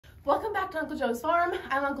Welcome back to Uncle Joe's Farm.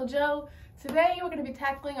 I'm Uncle Joe. Today we're going to be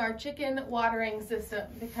tackling our chicken watering system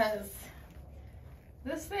because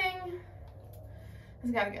this thing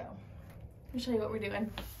has got to go. Let me show you what we're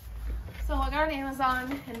doing. So I got on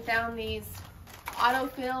Amazon and found these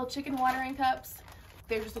autofill chicken watering cups.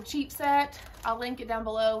 They're just a cheap set. I'll link it down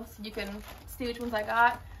below so you can see which ones I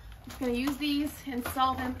got. I'm just going to use these,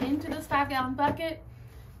 install them into this 5-gallon bucket.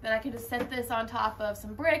 Then I can just set this on top of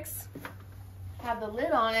some bricks, have the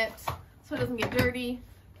lid on it so it doesn't get dirty,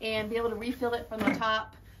 and be able to refill it from the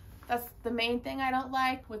top. That's the main thing I don't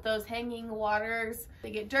like with those hanging waters. They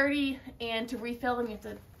get dirty, and to refill them you have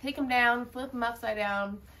to take them down, flip them upside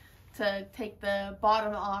down to take the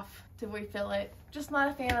bottom off to refill it. Just not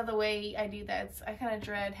a fan of the way I do that. I kind of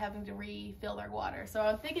dread having to refill their water. So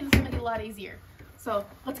I'm thinking this will make it a lot easier. So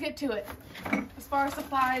let's get to it. As far as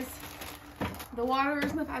supplies, the water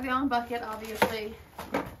is in the 5-gallon bucket, obviously.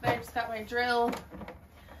 But I just got my drill,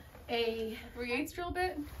 a 3/8 drill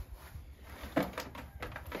bit,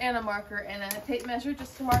 and a marker and a tape measure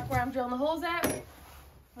just to mark where I'm drilling the holes at.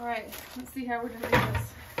 All right, let's see how we're gonna do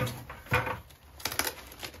this.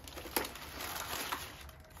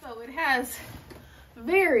 So it has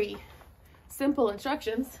very simple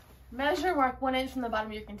instructions. Measure, mark 1 inch from the bottom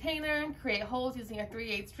of your container, create holes using a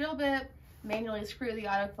 3/8 drill bit, manually screw the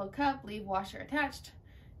autofill cup, leave washer attached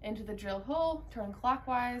into the drilled hole, turn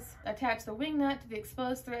clockwise, attach the wing nut to the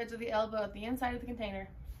exposed threads of the elbow at the inside of the container.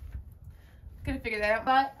 Could have figured that out,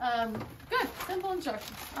 but good, simple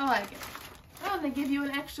instructions. I like it. Oh, and they give you an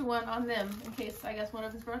extra one on them in case, I guess, one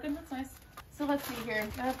of them's broken. That's nice. So let's see here.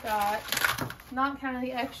 I've got, not counting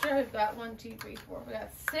the extra, I've got 1, 2, 3, 4. We got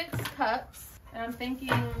 6 cups, and I'm thinking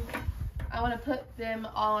I want to put them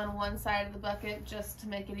all on one side of the bucket just to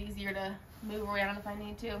make it easier to move around if I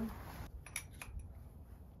need to.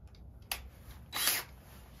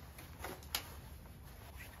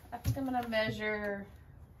 I think I'm gonna measure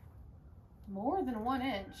more than 1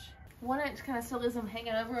 inch. 1 inch kind of still leaves them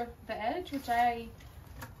hanging over the edge, which I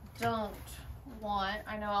don't want.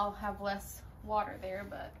 I know I'll have less water there,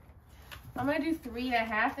 but I'm gonna do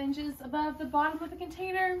 3.5 inches above the bottom of the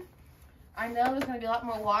container. I know there's gonna be a lot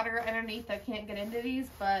more water underneath that can't get into these,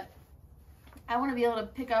 but I want to be able to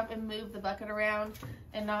pick up and move the bucket around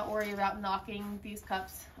and not worry about knocking these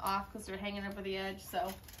cups off because they're hanging over the edge.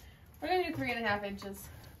 So we're gonna do 3.5 inches.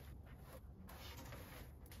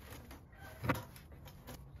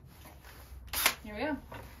 Here we go.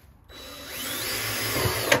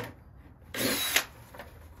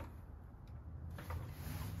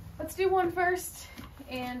 Let's do one first,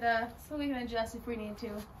 and so we can adjust if we need to.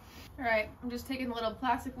 All right, I'm just taking the little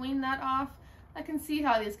plastic wing nut off. I can see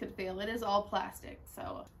how these could fail. It is all plastic,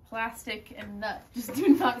 so plastic and nut just do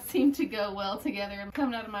not seem to go well together and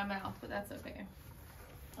coming out of my mouth, but that's okay.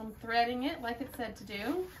 I'm threading it like it said to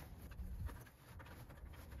do.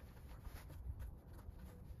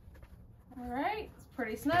 All right, it's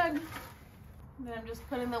pretty snug. And then I'm just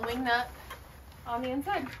putting the wing nut on the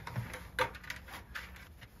inside.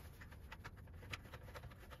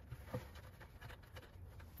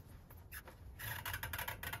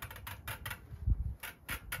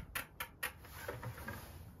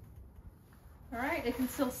 All right, it can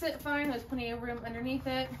still sit fine. There's plenty of room underneath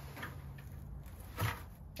it.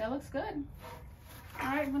 That looks good. All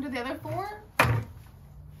right, I'm gonna do the other 4.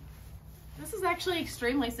 This is actually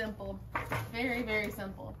extremely simple. Very, very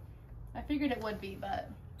simple. I figured it would be, but.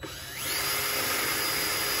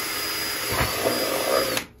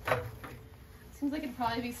 Seems like it'd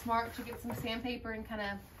probably be smart to get some sandpaper and kind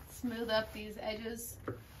of smooth up these edges.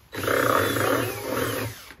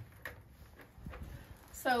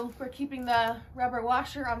 So we're keeping the rubber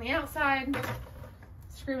washer on the outside,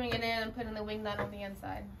 screwing it in and putting the wing nut on the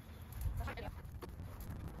inside.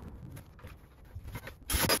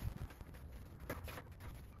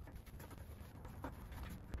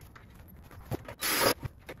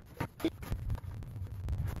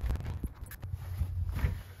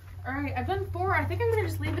 All right, I've done 4. I think I'm gonna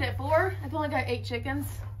just leave it at 4. I've only got 8 chickens.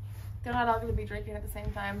 They're not all gonna be drinking at the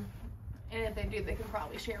same time. And if they do, they can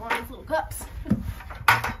probably share one of these little cups.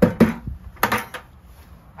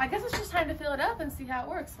 I guess it's just time to fill it up and see how it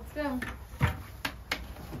works. Let's go.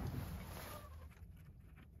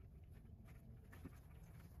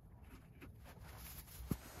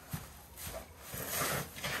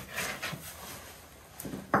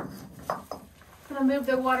 I'm gonna move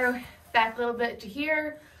the water back a little bit to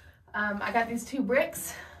here. I got these 2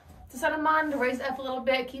 bricks to set them on to raise it up a little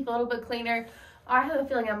bit, keep it a little bit cleaner. I have a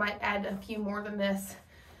feeling I might add a few more than this.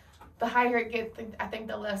 The higher it gets, I think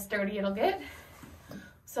the less dirty it'll get.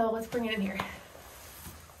 So let's bring it in here.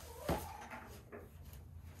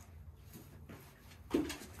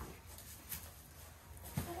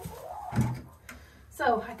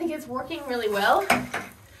 So I think it's working really well.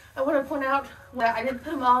 I want to point out that I did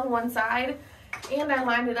put them all on one side, and I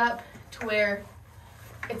lined it up to where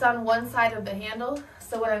it's on one side of the handle.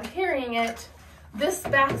 So when I'm carrying it, this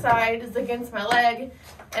back side is against my leg,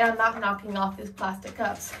 and I'm not knocking off these plastic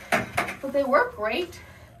cups. But they work great.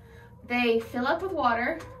 They fill up with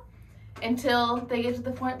water until they get to the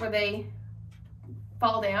point where they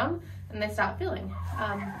fall down and they stop filling.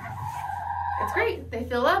 It's great. They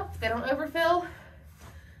fill up, they don't overfill.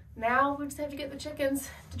 Now we just have to get the chickens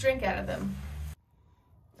to drink out of them.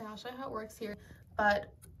 Now I'll show you how it works here.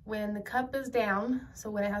 But when the cup is down,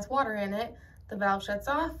 so when it has water in it, the valve shuts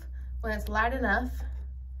off. When it's light enough,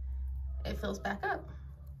 it fills back up.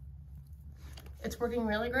 It's working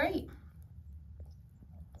really great.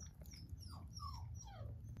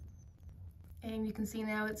 And you can see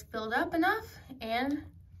now it's filled up enough and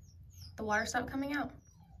the water stopped coming out.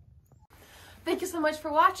 Thank you so much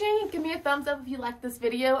for watching. Give me a thumbs up if you liked this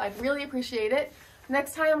video. I'd really appreciate it.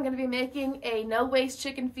 Next time I'm going to be making a no-waste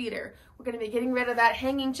chicken feeder. We're going to be getting rid of that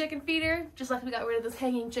hanging chicken feeder, just like we got rid of this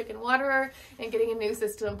hanging chicken waterer, and getting a new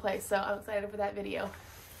system in place. So I'm excited for that video.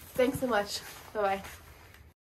 Thanks so much. Bye-bye.